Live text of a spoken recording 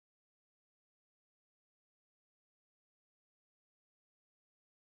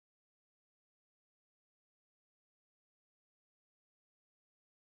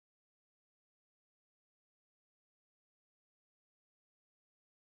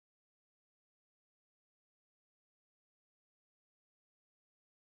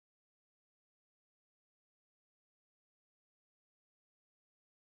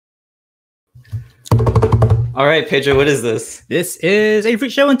All right, Pedro, what is this? This is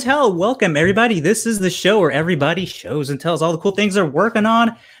Adafruit Show and Tell. Welcome, everybody. This is the show where everybody shows and tells all the cool things they're working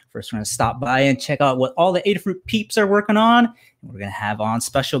on. First, we're going to stop by and check out what all the Adafruit peeps are working on. We're going to have on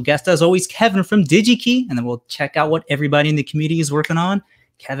special guest, as always, Kevin from DigiKey, and then we'll check out what everybody in the community is working on.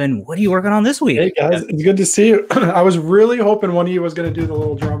 Kevin, what are you working on this week? Hey, guys. It's good to see you. I was really hoping one of you was going to do the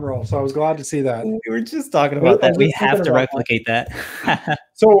little drum roll, so I was glad to see that. We were just talking about that. We have to replicate that.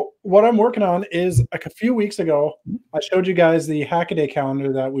 So what I'm working on is, like, a few weeks ago, I showed you guys the Hackaday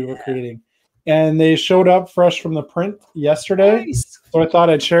calendar that we were creating, and they showed up fresh from the print yesterday. Nice. So I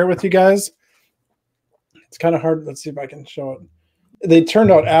thought I'd share it with you guys. It's kind of hard. Let's see if I can show it. They turned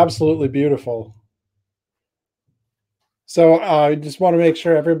out absolutely beautiful. So I just want to make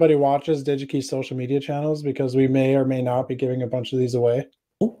sure everybody watches DigiKey's social media channels, because we may or may not be giving a bunch of these away.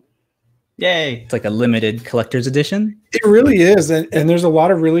 Yay. It's like a limited collector's edition. It really is. And there's a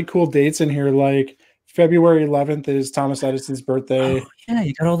lot of really cool dates in here. Like February 11th is Thomas Edison's birthday. Oh, yeah,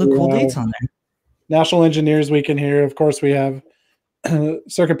 you got all the cool dates on there. National Engineers Week in here. Of course, we have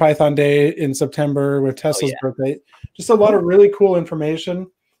CircuitPython Day in September with Tesla's birthday. Just a lot of really cool information.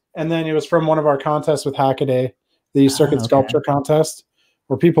 And then it was from one of our contests with Hackaday, the circuit sculpture contest,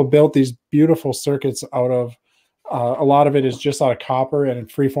 where people built these beautiful circuits out of, a lot of it is just out of copper and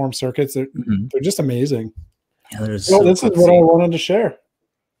freeform circuits. They're just amazing. Yeah, this is what I wanted to share.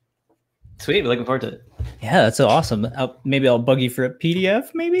 Sweet, we're looking forward to it. Yeah, that's so awesome. Maybe I'll bug you for a PDF,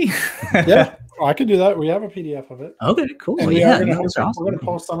 maybe? Yeah, I could do that. We have a PDF of it. Okay, cool. And yeah, we're going to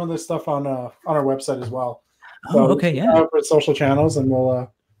post some of this stuff on our website as well. So okay, yeah. For social channels, and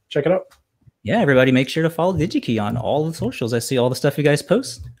we'll check it out. Yeah, everybody make sure to follow DigiKey on all the socials. I see all the stuff you guys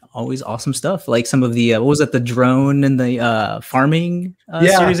post. Always awesome stuff. Like some of the, what was it, the drone and the farming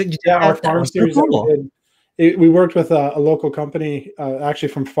series that you did? Yeah, our farm series that we did. We worked with a local company, actually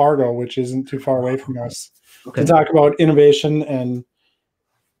from Fargo, which isn't too far away from us, to talk about innovation and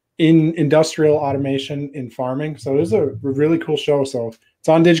in industrial automation in farming. So it was a really cool show. So it's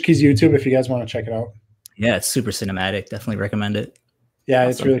on DigiKey's YouTube if you guys want to check it out. Yeah, it's super cinematic. Definitely recommend it. Yeah,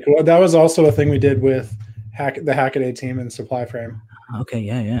 It's really cool. That was also a thing we did with the Hackaday team and SupplyFrame. Okay,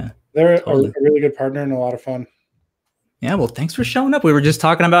 yeah. They're a really good partner and a lot of fun. Yeah, well, thanks for showing up. We were just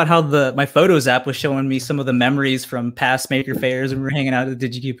talking about how my Photos app was showing me some of the memories from past maker fairs, and we were hanging out at the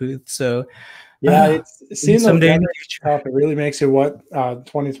DigiKey booth. So yeah, it's seeing someday stuff. It really makes you what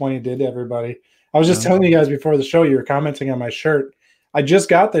 2020 did to everybody. I was just telling you guys before the show, you were commenting on my shirt. I just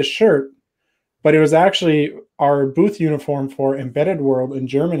got this shirt, but it was actually our booth uniform for Embedded World in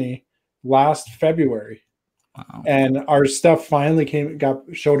Germany last February. Wow. And our stuff finally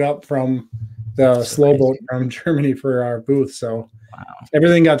showed up from the slow boat from Germany for our booth. So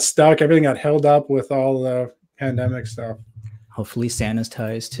everything got stuck. Everything got held up with all the pandemic stuff. Hopefully Santa's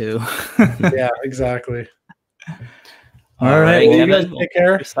ties too. Yeah, exactly. All right. Well, Kevin, take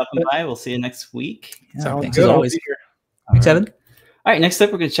care. For stopping by. We'll see you next week. Yeah, Sounds thanks good. as always. Thanks, Evan. All right, next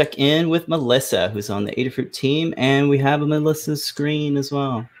up, we're going to check in with Melissa, who's on the Adafruit team, and we have Melissa's screen as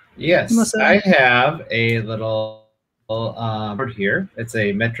well. Yes, Melissa. I have a little board here. It's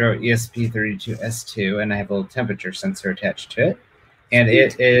a Metro ESP32S2, and I have a little temperature sensor attached to it. And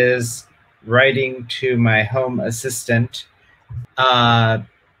it is writing to my Home Assistant, and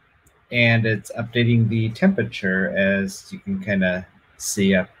it's updating the temperature, as you can kind of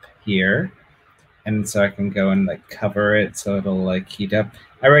see up here. And so I can go and like cover it so it'll like heat up.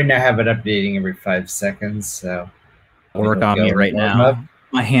 I right now have it updating every 5 seconds. So Work on me right now.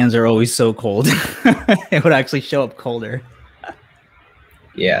 My hands are always so cold. It would actually show up colder.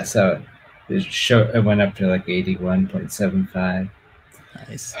 Yeah, so it went up to like 81.75.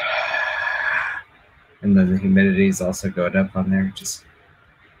 Nice. And then the humidity is also going up on there.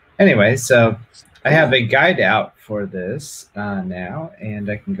 Anyway, so I have a guide out for this now,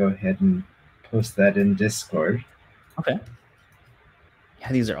 and I can go ahead and post that in Discord. Okay.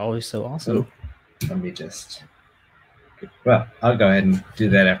 Yeah, these are always so awesome. Let me just... Well, I'll go ahead and do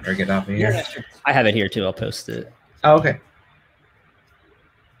that after I get off of here. Yeah, sure. I have it here too. I'll post it. Oh, okay.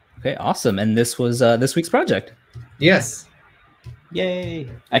 Okay, awesome. And this was this week's project. Yes. Yay.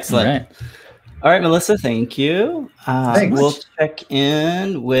 Excellent. All right, Melissa, thank you. Thanks. We'll check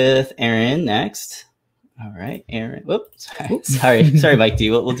in with Aaron next. All right, Aaron. Whoops. Sorry, Mike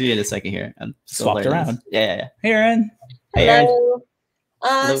D. We'll do you in a second here. I'm swapped around. Yeah. Hey, Aaron. Hey, Aaron. Hello.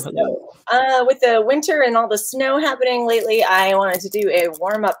 So, with the winter and all the snow happening lately, I wanted to do a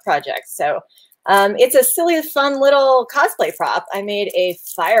warm-up project. So it's a silly, fun little cosplay prop. I made a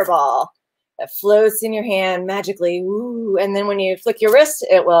fireball that floats in your hand magically. Woo, and then when you flick your wrist,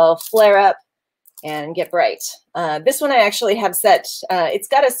 it will flare up and get bright. This one I actually have set. It's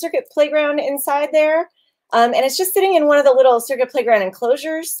got a circuit playground inside there. And it's just sitting in one of the little Circuit Playground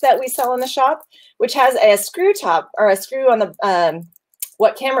enclosures that we sell in the shop, which has a screw top or a screw on the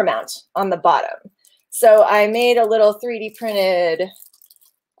what camera mount on the bottom. So I made a little 3D printed,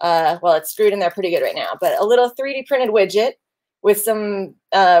 well, it's screwed in there pretty good right now, but a little 3D printed widget with some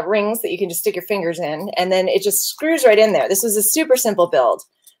rings that you can just stick your fingers in, and then it just screws right in there. This was a super simple build.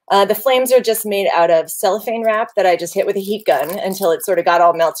 The flames are just made out of cellophane wrap that I just hit with a heat gun until it sort of got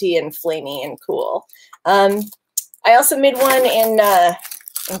all melty and flamey and cool. I also made one in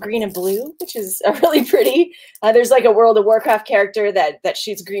green and blue, which is really pretty. There's like a World of Warcraft character that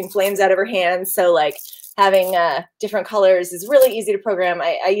shoots green flames out of her hands. So like having different colors is really easy to program.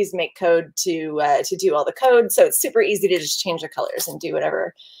 I use MakeCode to do all the code. So it's super easy to just change the colors and do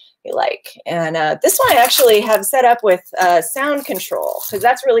whatever you like. And this one I actually have set up with sound control, because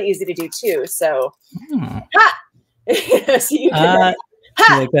that's really easy to do too. So, ha! So you can,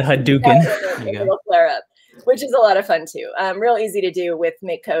 ha! Like the Hadouken. It'll flare up, which is a lot of fun too. Real easy to do with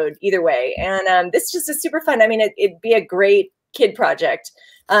MakeCode either way. And this just is super fun. I mean, it'd be a great kid project.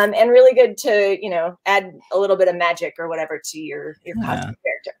 And really good to, you know, add a little bit of magic or whatever to your costume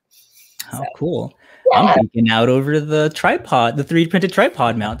character. How cool. Yeah. I'm geeking out over the tripod, the 3D printed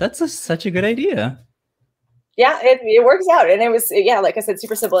tripod mount. That's such a good idea. Yeah, it works out. And it was, yeah, like I said,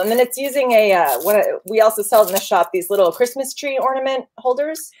 super simple. And then it's using we also sell in the shop these little Christmas tree ornament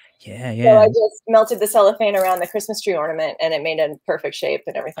holders. Yeah, yeah. So I just melted the cellophane around the Christmas tree ornament and it made a perfect shape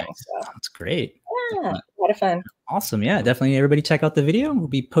and everything. So that's great. Yeah, a lot of fun. Awesome. Yeah, definitely everybody check out the video. We'll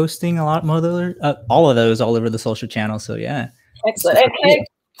be posting a lot more, all of those all over the social channels. So yeah. Excellent. And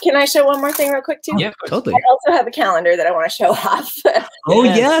can I show one more thing real quick too? Yeah, totally. I also have a calendar that I want to show off. Oh,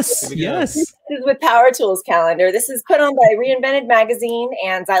 yes. Yes. This is with Power Tools calendar. This is put on by Reinvented Magazine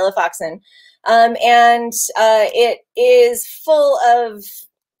and Xylofoxen. And it is full of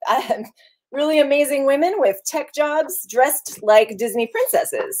really amazing women with tech jobs dressed like Disney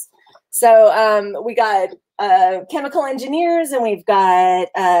princesses. So we got chemical engineers, and we've got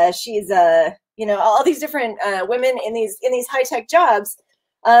you know, all these different women in these high-tech jobs,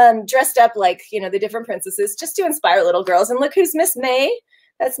 dressed up like, you know, the different princesses, just to inspire little girls. And look who's Miss May.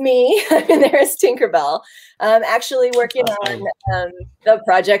 That's me. And there's Tinkerbell. Actually working on the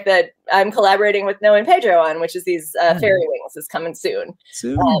project that I'm collaborating with Noah and Pedro on, which is these fairy wings, is coming soon.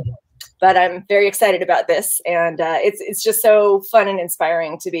 But I'm very excited about this, and it's just so fun and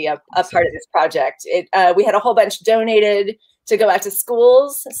inspiring to be a part of this project. We had a whole bunch donated to go out to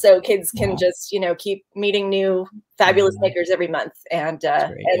schools, so kids can just, you know, keep meeting new fabulous makers every month, and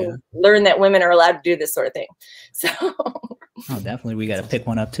learn that women are allowed to do this sort of thing. So, oh, definitely, we got to pick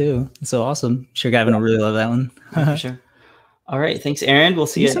one up too. It's so awesome. Sure, Gavin will really love that one. For sure. All right, thanks, Aaron. We'll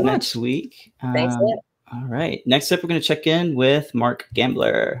see you next week. Thanks. All right. Next up, we're going to check in with Mark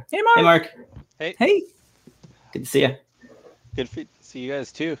Gambler. Hey, Mark. Hey, Mark. Hey. Hey. Good to see you. Good to see you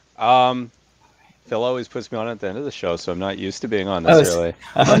guys too. Phil always puts me on at the end of the show, so I'm not used to being on necessarily.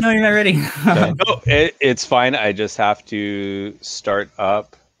 Oh, no, you're not ready. No, it's fine. I just have to start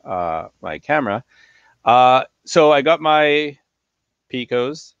up my camera. So I got my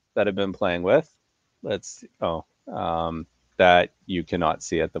Picos that I've been playing with. That you cannot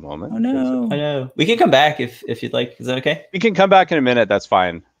see at the moment. Oh no! I know. We can come back if you'd like. Is that okay? We can come back in a minute. That's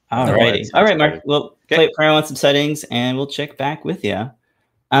fine. All right. All right, Mark. We'll play around with some settings, and we'll check back with you.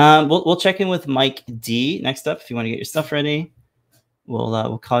 We'll check in with Mike D next up. If you want to get your stuff ready,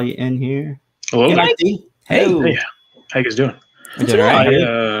 we'll call you in here. Hello, hey, Mike D. Hey. How you guys doing? Doing all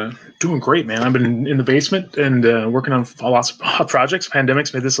right. Doing great, man. I've been in the basement and working on lots of projects.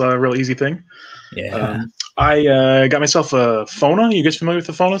 Pandemic's made this a real easy thing. Yeah. I got myself a Fona. You guys familiar with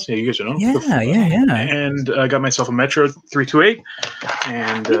the Fonas? Yeah, you guys know. Yeah. And I got myself a Metro 328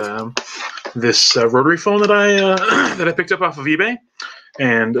 and this rotary phone that I picked up off of eBay.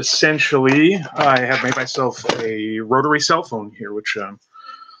 And essentially, I have made myself a rotary cell phone here, which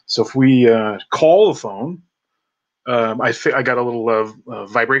so if we call the phone, I got a little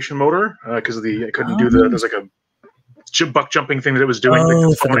vibration motor because I couldn't do there's like a buck jumping thing that it was doing. Like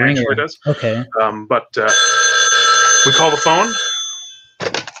the phone actually does. Okay. But we call the phone.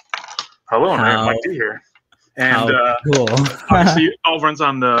 Hello, I'm Mike D here. And cool. Obviously, it all runs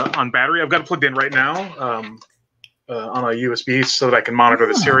on battery. I've got it plugged in right now. On a USB so that I can monitor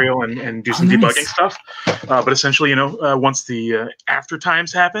the serial and do some debugging stuff. But essentially, you know, once the after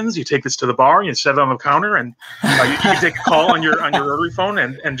times happens, you take this to the bar and you set it on the counter, and you can take a call on your rotary phone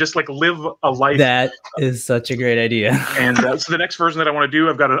and just like live a life. That is such a great idea. And so the next version that I want to do,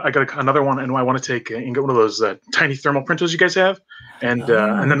 I got another one, and I want to take and get one of those tiny thermal printers you guys have. and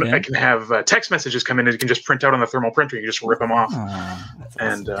then I can have text messages come in and you can just print out on the thermal printer. You just rip them off,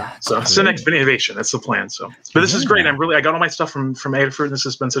 and so it's the next innovation. That's the plan. So, but this is great. I got all my stuff from Adafruit, and this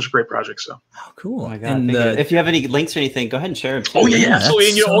has been such a great project. So, cool. Oh my God, and if you have any links or anything, go ahead and share them. Too. Oh yeah,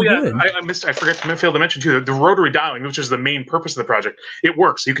 absolutely. I forgot to fail to mention too the rotary dialing, which is the main purpose of the project. It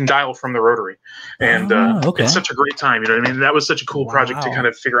works. You can dial from the rotary, and it's such a great time. You know what I mean? That was such a cool project to kind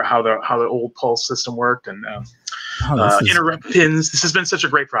of figure out how the old pulse system worked and interrupt pins. This has been such a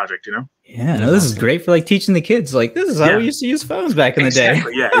great project. You know? Yeah, no, this is great for like teaching the kids. Like this is how we used to use phones back in the day.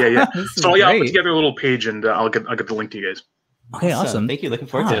 Yeah. So I'll put together a little page and I'll get the link to you guys. Okay, awesome. Thank you. Looking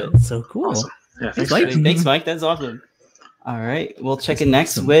forward to it. That's so cool. Awesome. Yeah, thanks, Mike. Thanks, Mike. That's awesome. All right, we'll check in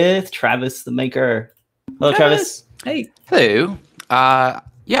next with Travis the Maker. Hello, Travis. Hey. Hello.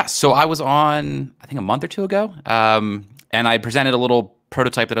 Yeah, so I was on, I think a month or two ago, and I presented a little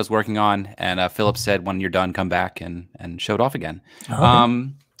prototype that I was working on, and Philip said, when you're done, come back and show it off again.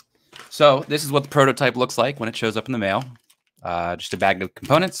 So this is what the prototype looks like when it shows up in the mail. Just a bag of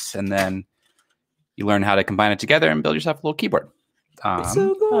components, and then you learn how to combine it together and build yourself a little keyboard. It's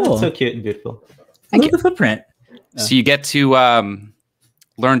so cool. That's so cute and beautiful. I love the footprint. So you get to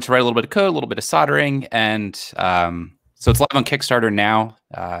learn to write a little bit of code, a little bit of soldering, and so it's live on Kickstarter now,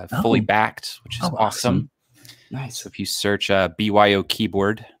 fully backed, which is awesome. Nice. So if you search BYO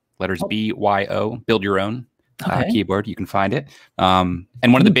keyboard, letters BYO, build your own keyboard, you can find it. And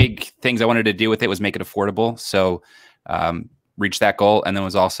one of the big things I wanted to do with it was make it affordable. So reach that goal. And then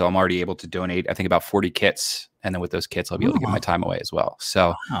was also, I'm already able to donate, I think about 40 kits. And then with those kits, I'll be able to give my time away as well.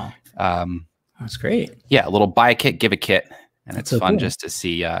 So that's great. Yeah, a little buy a kit, give a kit. And it's so fun just to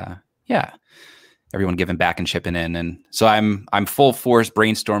see, everyone giving back and chipping in. And so I'm full force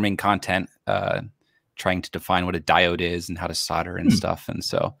brainstorming content, trying to define what a diode is and how to solder and stuff. And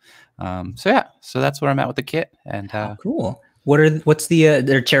so that's where I'm at with the kit. And cool. What's the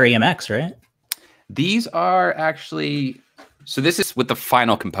they're Cherry MX, right? These are actually, so this is with the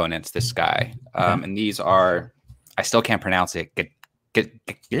final components, this guy. And these are, I still can't pronounce it.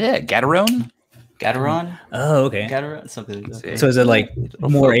 Gateron? Gateron? Oh, okay. Gateron, something like that. So is it like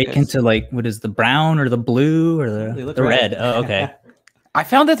more akin to like, what is the brown or the blue or the red? Oh, okay. I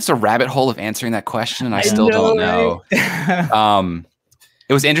found that it's a rabbit hole of answering that question, and I still don't know.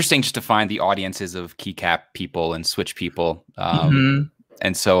 It was interesting just to find the audiences of keycap people and switch people. And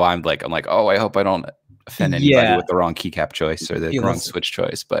so I'm like, oh, I hope I don't offend anybody with the wrong keycap choice or the wrong switch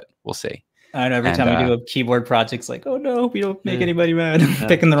choice, but we'll see. I know every time we do a keyboard project, it's like, oh no, we don't make anybody mad.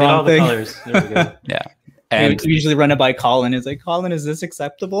 Picking the wrong thing. Colors. There we go. Yeah. And we usually run it by Colin. It's like, Colin, is this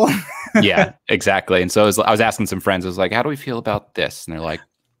acceptable? Yeah, exactly. And so I was asking some friends, I was like, how do we feel about this? And they're like,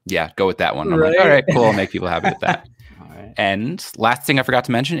 yeah, go with that one. I'm like, all right, cool. I'll make people happy with that. And last thing I forgot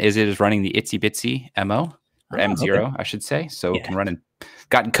to mention is it is running the Itsy Bitsy MO, or M0, I should say. So it can run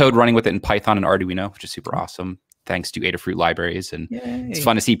got code running with it in Python and Arduino, which is super awesome. Thanks to Adafruit libraries. And it's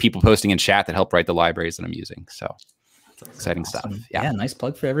fun to see people posting in chat that help write the libraries that I'm using. So exciting stuff. Yeah, nice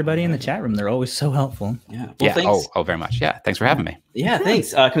plug for everybody in the chat room. They're always so helpful. Yeah. Well, oh, very much. Yeah. Thanks for having me. Yeah,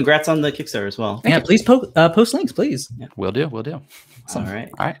 thanks. Congrats on the Kickstarter as well. Yeah, please post links, please. Yeah. Will do. Awesome. All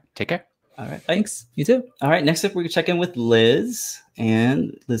right. Take care. All right. Thanks. You too. All right. Next up, we're going to check in with Liz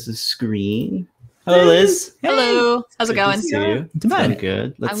and Liz's screen. Hello, Liz. Hello. How's it going? It's bad.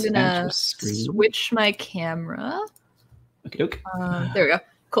 Good. I'm going to switch my camera. Okay. There we go.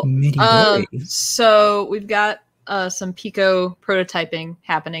 Cool. So we've got some Pico prototyping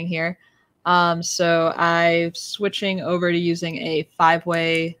happening here. So I'm switching over to using a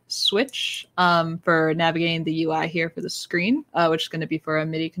 5-way switch for navigating the UI here for the screen, which is going to be for a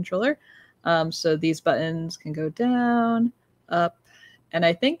MIDI controller. So these buttons can go down, up, and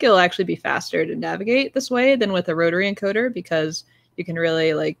I think it'll actually be faster to navigate this way than with a rotary encoder because you can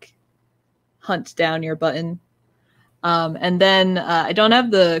really like hunt down your button. And then I don't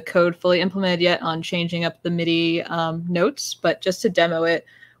have the code fully implemented yet on changing up the MIDI notes, but just to demo it,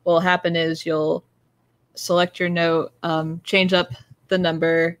 what will happen is you'll select your note, change up the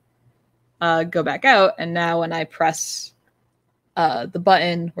number, go back out, and now when I press the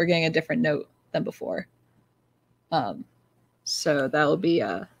button, we're getting a different note than before. So that will be,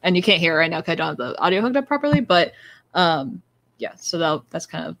 and you can't hear it right now because I don't have the audio hooked up properly, but yeah, so that's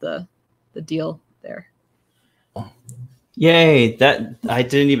kind of the deal there. Yay! That I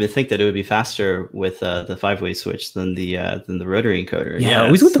didn't even think that it would be faster with the 5-way switch than the rotary encoder. Yeah,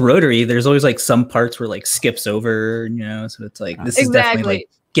 always with the rotary, there's always like some parts where like skips over, so it's like this is definitely like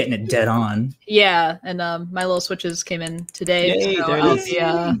getting it dead on. Yeah, and my little switches came in today, so I'll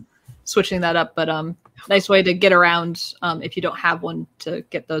be switching that up. But nice way to get around if you don't have one to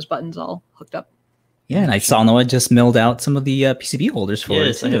get those buttons all hooked up. Yeah, and I saw Noah just milled out some of the PCB holders for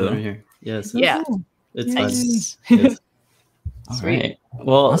yes, it. I have it over here. Yes. Yeah. It's Nice. fun. Yes. All right.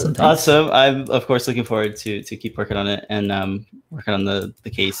 Well, Awesome. I'm of course looking forward to keep working on it and working on the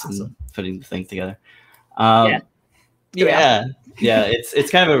case and putting the thing together. Yeah.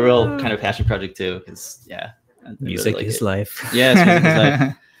 It's kind of a real kind of passion project too, because music really is life. Yes, music is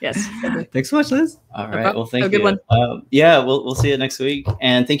life. Yes. Thanks so much, Liz. All right. Well, thank you. Good one. We'll see you next week,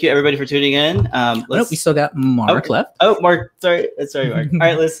 and thank you everybody for tuning in. We still got Mark left. Oh, Mark. Sorry, Mark. All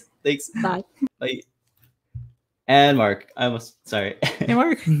right, Liz. Thanks. Bye. Bye. And Mark, I almost sorry. Hey,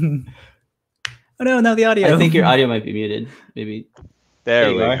 Mark. Oh no, now the audio. I think your audio might be muted. Maybe.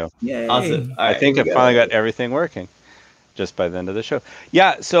 There we go. Yay. Awesome. All I right, think I finally got everything working just by the end of the show.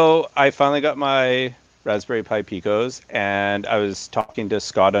 Yeah, so I finally got my Raspberry Pi Picos, and I was talking to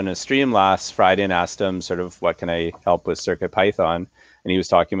Scott on his stream last Friday and asked him sort of what can I help with CircuitPython, and he was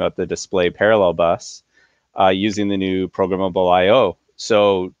talking about the display parallel bus using the new programmable I/O.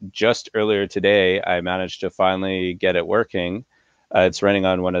 So just earlier today, I managed to finally get it working. It's running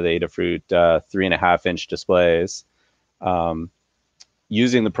on one of the Adafruit 3.5-inch displays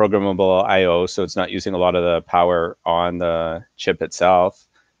using the programmable I/O, so it's not using a lot of the power on the chip itself.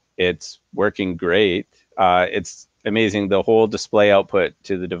 It's working great. It's amazing. The whole display output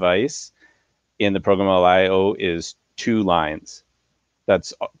to the device in the programmable I/O is 2 lines.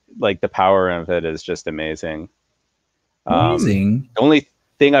 That's like the power of it is just amazing. Amazing. The only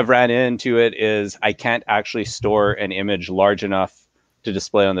thing I've ran into it is I can't actually store an image large enough to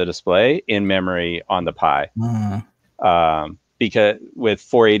display on the display in memory on the Pi. Because with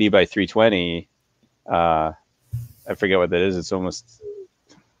 480 by 320, I forget what that is. It's almost,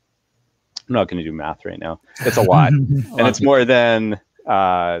 I'm not going to do math right now. It's a lot. And it's more than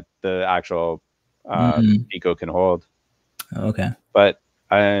the actual Pico can hold. Okay. But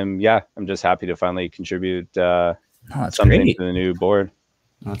I'm just happy to finally contribute that's something great. to the new board.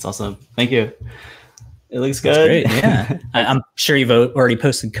 That's awesome. Thank you. It looks That's good. great. Yeah. I'm sure you've already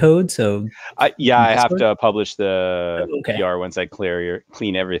posted code. So I have to publish the PR once I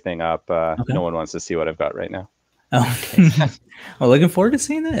clean everything up. No one wants to see what I've got right now. Okay. Well, looking forward to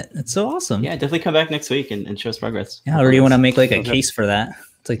seeing that. It's so awesome. Yeah, definitely come back next week and show us progress. Yeah, I already want to make like a case for that.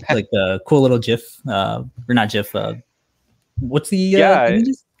 It's like a cool little GIF, or not GIF. What's the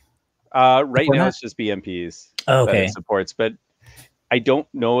images? Right now it's just BMPs that it supports, but I don't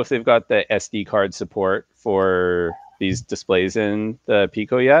know if they've got the SD card support for these displays in the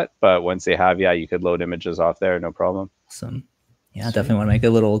Pico yet, but once they have, you could load images off there, no problem. Awesome. Yeah, I definitely want to make a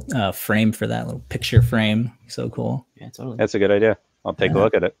little frame for that, little picture frame. So cool. Yeah, totally. That's a good idea. I'll take a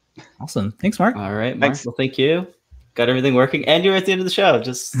look at it. Awesome. Thanks, Mark. All right, Mark. Thanks. Well, thank you. Got everything working, and you're at the end of the show.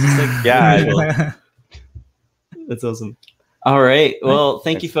 Just like that's awesome. All right. Well,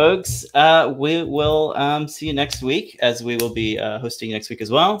 thank you, folks. We will see you next week, as we will be hosting next week as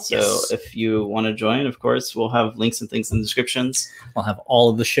well. So if you want to join, of course, we'll have links and things in the descriptions. We'll have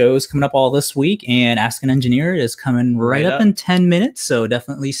all of the shows coming up all this week, and Ask an Engineer is coming right up in 10 minutes. So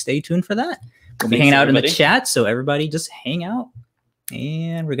definitely stay tuned for that. We'll be hanging out in the chat, so everybody just hang out.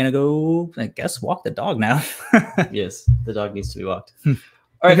 And we're going to go, I guess, walk the dog now. Yes, the dog needs to be walked. All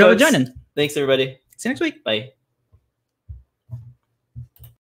right, folks. Joining. Thanks, everybody. See you next week. Bye.